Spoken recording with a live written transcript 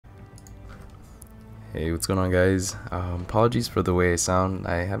Hey, what's going on, guys? Apologies for the way I sound.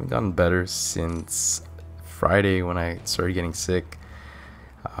 I haven't gotten better since Friday when I started getting sick.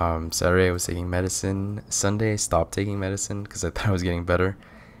 Saturday I was taking medicine. Sunday I stopped taking medicine because I thought I was getting better.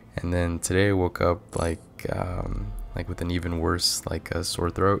 And then today I woke up like with an even worse, like a sore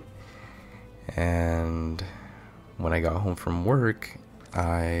throat. And when I got home from work,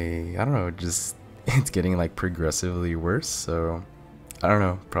 I don't know, just it's getting like progressively worse. So I don't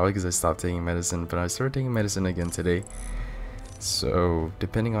know, probably because I stopped taking medicine, but I started taking medicine again today. So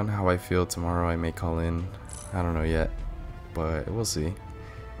depending on how I feel tomorrow, I may call in. I don't know yet, but we'll see.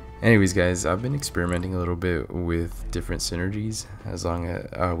 Anyways, guys, I've been experimenting a little bit with different synergies as long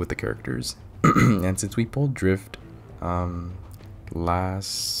as with the characters. And since we pulled Drift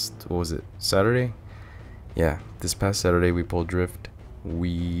last, what was it, Saturday? Yeah, this past Saturday we pulled Drift.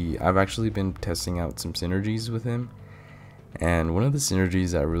 I've actually been testing out some synergies with him. And one of the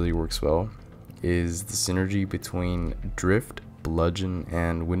synergies that really works well is the synergy between Drift, Bludgeon,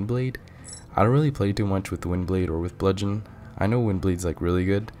 and Windblade. I don't really play too much with Windblade or with Bludgeon. I know Windblade's like really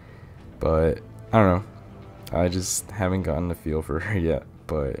good, but I don't know. I just haven't gotten a feel for her yet,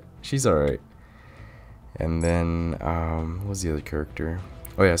 but she's alright. And then, what was the other character?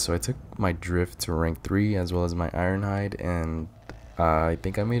 Oh yeah, so I took my Drift to rank 3 as well as my Ironhide, and I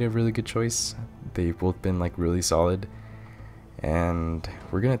think I made a really good choice. They've both been like really solid. And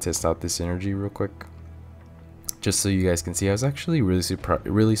we're gonna test out this synergy real quick, just so you guys can see. I was actually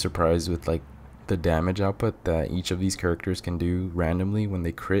really surprised with like the damage output that each of these characters can do randomly when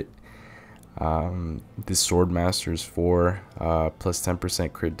they crit. This Sword Master's 4 plus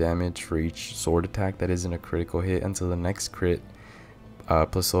 10% crit damage for each sword attack that isn't a critical hit until the next crit,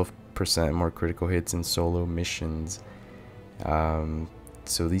 plus 12% more critical hits in solo missions.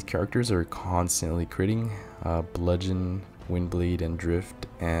 So these characters are constantly critting. Bludgeon, Windblade, and Drift,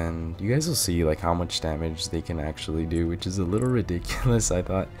 and you guys will see like how much damage they can actually do, which is a little ridiculous. I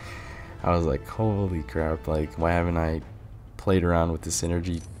was like, holy crap, like why haven't I played around with the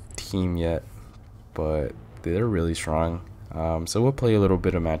synergy team yet? But they're really strong. So we'll play a little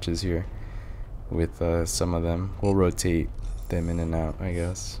bit of matches here with some of them. We'll rotate them in and out, I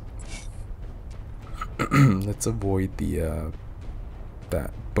guess. Let's avoid the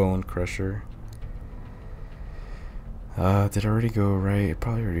that Bone Crusher. Did it already go right? It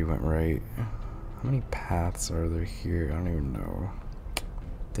probably already went right. How many paths are there here? I don't even know.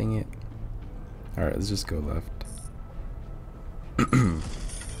 Dang it. Alright, let's just go left.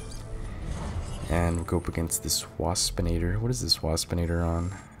 And we'll go up against this Waspinator. What is this Waspinator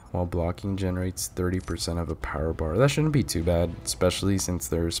on? While blocking generates 30% of a power bar. That shouldn't be too bad, especially since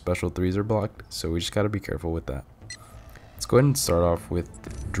their special 3s are blocked. So we just gotta be careful with that. Let's go ahead and start off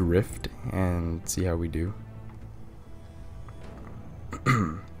with Drift and see how we do.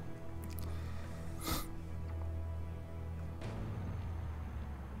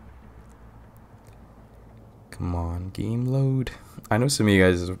 Come on, game load. I know some of you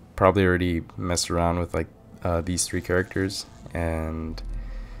guys have probably already messed around with like these 3 characters, and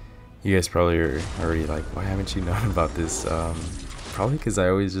you guys probably are already like, why haven't you known about this? Probably because I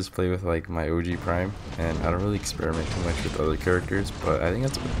always just play with like my OG Prime, and I don't really experiment too much with other characters. But I think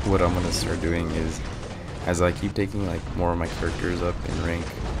that's what I'm gonna start doing is, as I keep taking like more of my characters up in rank,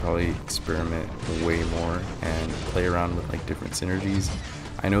 probably experiment way more and play around with like different synergies.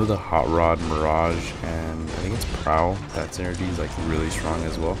 I know the Hot Rod, Mirage, and I think it's Prow, that synergy is like really strong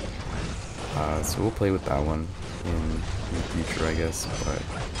as well. So we'll play with that one in the future, I guess. But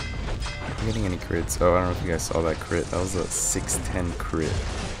I'm not getting any crits. Oh, I don't know if you guys saw that crit. That was a 610 crit.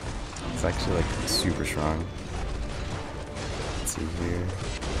 It's actually like super strong. Let's see here.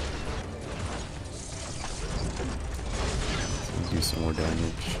 Do some more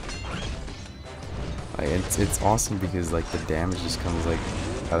damage. It's awesome because like the damage just comes like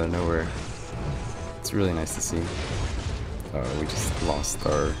out of nowhere. It's really nice to see. We just lost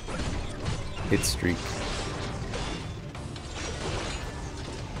our hit streak.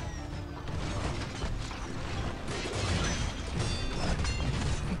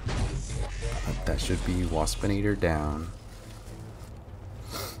 That should be Waspinator down.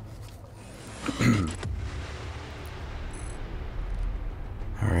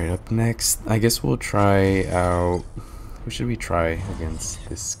 Alright, up next, I guess we'll try out, who should we try against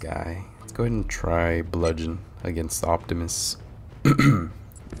this guy? Let's go ahead and try Bludgeon against Optimus.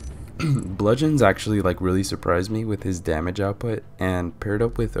 Bludgeon's actually like really surprised me with his damage output, and paired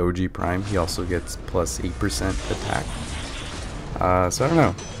up with OG Prime, he also gets plus 8% attack. So I don't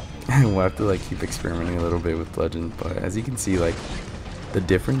know, we'll have to like keep experimenting a little bit with Bludgeon, but as you can see, like the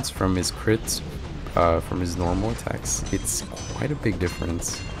difference from his crits from his normal attacks, it's quite a big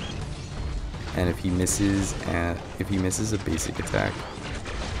difference. and if he misses a basic attack,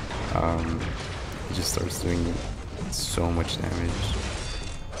 he just starts doing so much damage.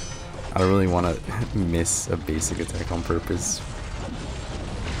 I don't really want to miss a basic attack on purpose.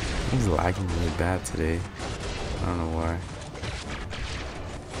 He's lagging really bad today. I don't know why.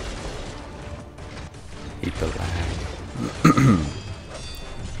 Hate the lag.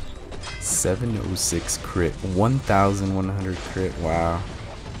 706 crit, 1100 crit. Wow.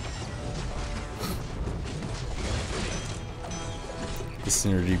 The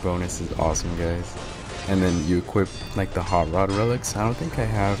synergy bonus is awesome, guys. And then you equip like the hot rod relics. I think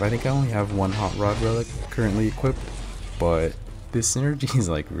I only have one hot rod relic currently equipped, but this synergy is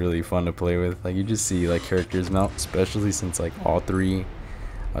like really fun to play with. Like you just see like characters melt, especially since like all three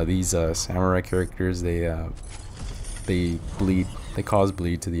of these samurai characters, they bleed, they cause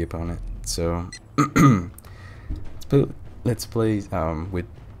bleed to the opponent. So let's play with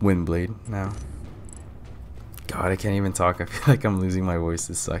Windblade now. God, I can't even talk. I feel like I'm losing my voice.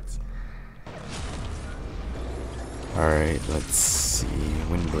 This sucks. Alright, let's see.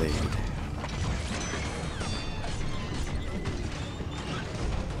 Windblade.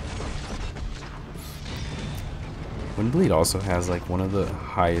 Windblade also has like one of the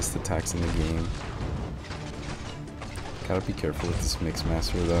highest attacks in the game. Gotta be careful with this Mix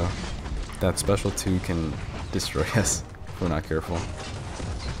Master though. That special 2 can destroy us if we're not careful.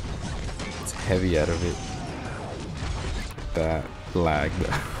 It's heavy out of it. That lag.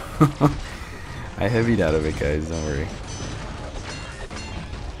 I heavied out of it, guys, don't worry.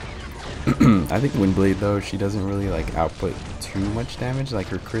 I think Windblade though, she doesn't really like output too much damage. Like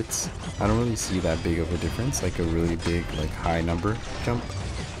her crits, I don't really see that big of a difference, like a really big like high number jump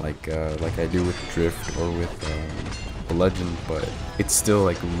like I do with Drift or with Bludgeon, but it's still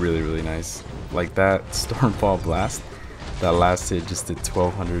like really nice. Like that Stormfall Blast, that last hit just did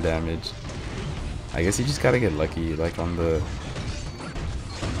 1200 damage. I guess you just gotta get lucky like on the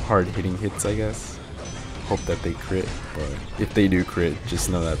hard hitting hits, I guess. Hope that they crit, but if they do crit, just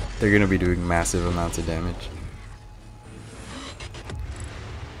know that they're gonna be doing massive amounts of damage.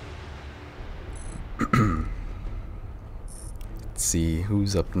 Let's see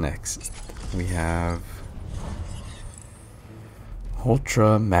who's up next. We have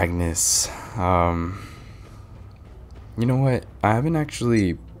Ultra Magnus. You know what? I haven't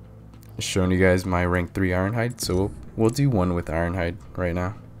actually shown you guys my rank 3 Ironhide, so we'll do one with Ironhide right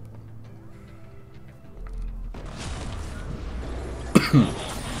now. I'm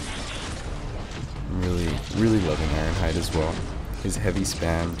really loving Ironhide as well. His heavy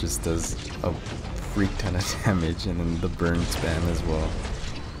spam just does a freak ton of damage, and then the burn spam as well.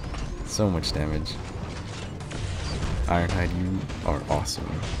 So much damage. Ironhide, you are awesome.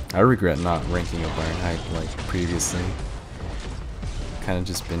 I regret not ranking up Ironhide like previously. Kind of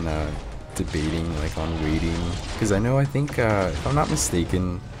just been debating like on waiting, because I think if I'm not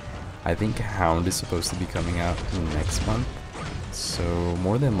mistaken, I think Hound is supposed to be coming out next month. So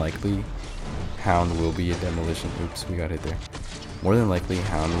more than likely Hound will be a demolition. Oops, we got hit there. More than likely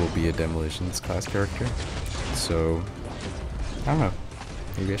Hound will be a demolitions class character. So I don't know.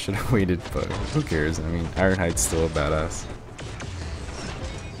 Maybe I should have waited, but who cares? I mean, Ironhide's still a badass.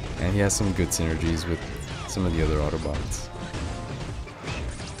 And he has some good synergies with some of the other Autobots.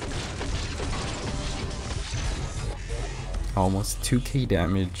 Almost 2k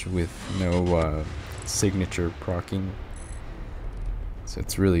damage with no signature proccing. So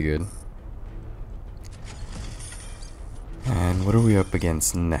it's really good. And what are we up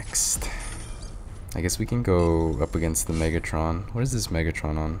against next? I guess we can go up against the Megatron. What is this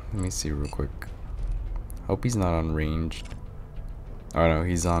Megatron on? Let me see real quick. Hope he's not on ranged. Oh no,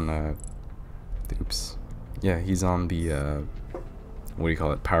 he's on oops. Yeah, he's on the what do you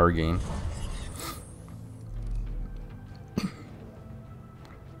call it? Power gain.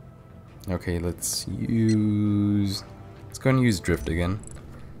 Okay, let's go and use Drift again.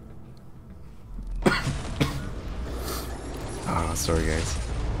 Ah, sorry guys.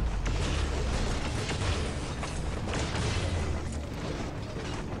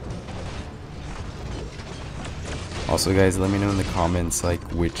 Also guys, let me know in the comments like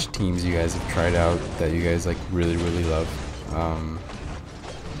which teams you guys have tried out that you guys like really love.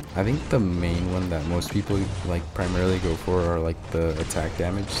 I think the main one that most people like primarily go for are like the attack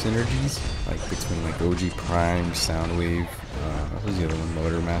damage synergies, like between like OG Prime, Soundwave, who's the other one,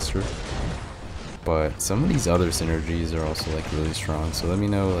 Motor Master. But some of these other synergies are also like really strong, so let me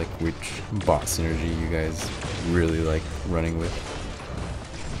know like which bot synergy you guys really like running with.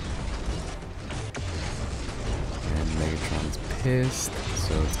 And Megatron's pissed,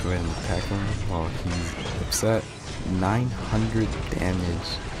 so let's go ahead and attack him while he's upset. 900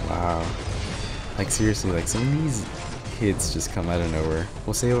 damage. Wow. Like seriously, like some of these hits just come out of nowhere.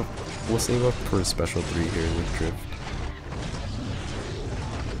 We'll save up for a special 3 here with Drift.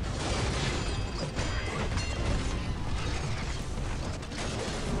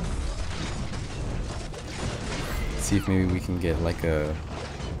 See if maybe we can get like a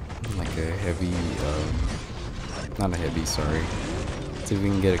heavy, not a heavy, sorry. See if we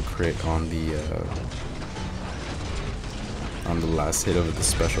can get a crit on the last hit of the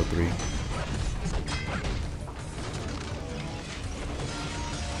special 3.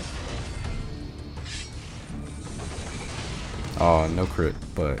 Oh, no crit,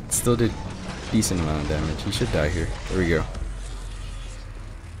 but still did decent amount of damage. He should die here. There we go. I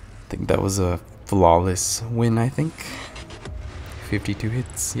think that was a flawless win, I think. 52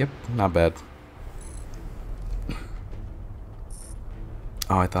 hits. Yep, not bad.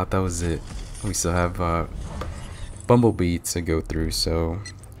 Oh, I thought that was it. We still have Bumblebee to go through, so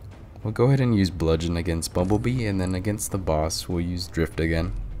we'll go ahead and use Bludgeon against Bumblebee, and then against the boss we'll use Drift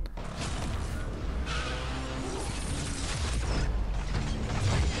again.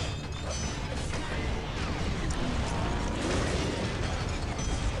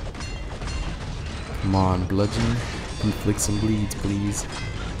 Come on, Bludgeon, inflict some bleeds, please.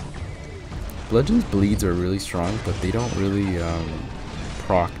 Bludgeon's bleeds are really strong, but they don't really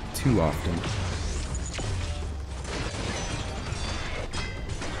proc too often.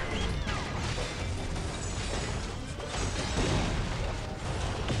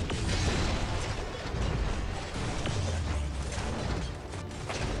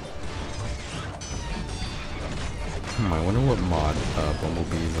 I wonder what mod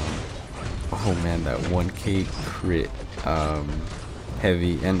Bumblebee is on. Oh man, that 1k crit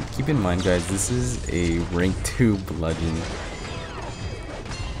heavy. And keep in mind guys, this is a rank 2 Bludgeon.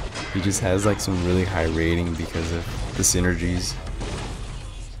 He just has like some really high rating because of the synergies.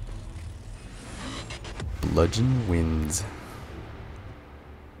 Bludgeon wins.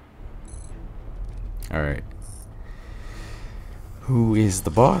 Alright. Who is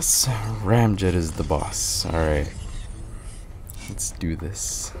the boss? Ramjet is the boss. Alright. Let's do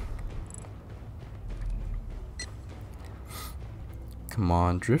this. Come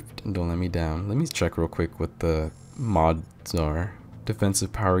on, Drift, and don't let me down. Let me check real quick what the mods are.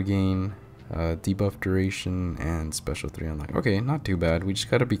 Defensive power gain, debuff duration, and special 3 unlock. Okay, not too bad. We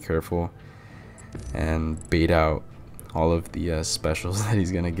just gotta be careful and bait out all of the specials that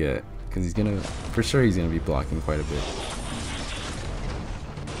he's gonna get, because he's gonna, for sure he's gonna be blocking quite a bit.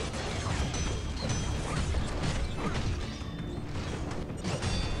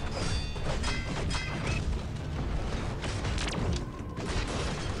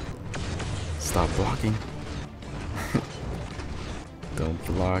 Stop blocking. Don't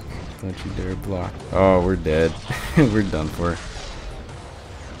block. Don't you dare block. Oh, we're dead. We're done for.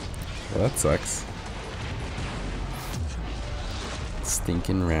 Well, that sucks.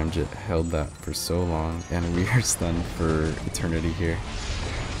 Stinking Ramjet held that for so long, and we are stunned for eternity here.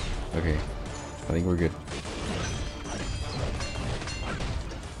 Okay, I think we're good.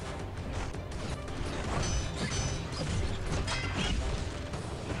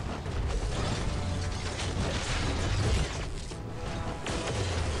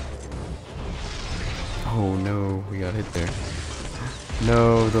 Oh no, we got hit there.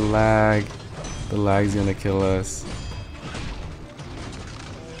 No, the lag. The lag's gonna kill us.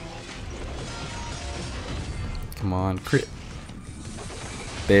 Come on, crit.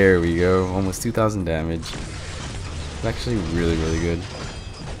 There we go. Almost 2,000 damage. It's actually really, really good.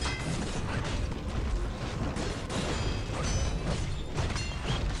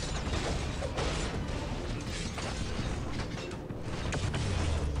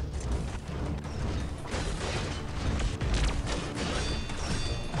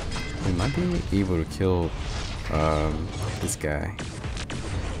 We might be able to kill this guy.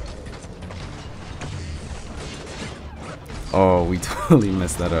 Oh, we totally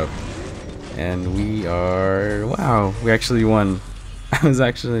messed that up. And we are, wow, we actually won.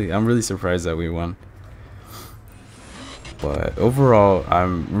 I'm really surprised that we won. But overall,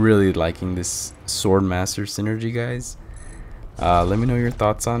 I'm really liking this Sword Master synergy, guys. Let me know your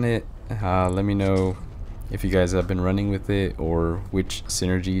thoughts on it. Let me know if you guys have been running with it, or which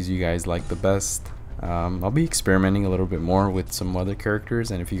synergies you guys like the best. I'll be experimenting a little bit more with some other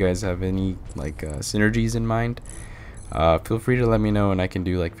characters, and if you guys have any like synergies in mind, feel free to let me know, and I can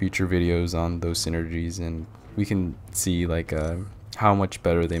do like future videos on those synergies, and we can see like how much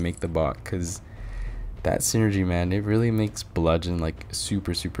better they make the bot, because that synergy, man, it really makes Bludgeon like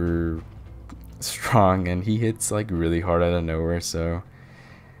super strong, and he hits like really hard out of nowhere. So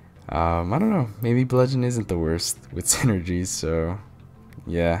I don't know, maybe Bludgeon isn't the worst with synergies. So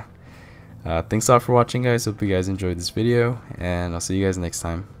yeah, Thanks a lot for watching, guys. Hope you guys enjoyed this video, and I'll see you guys next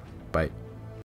time. Bye.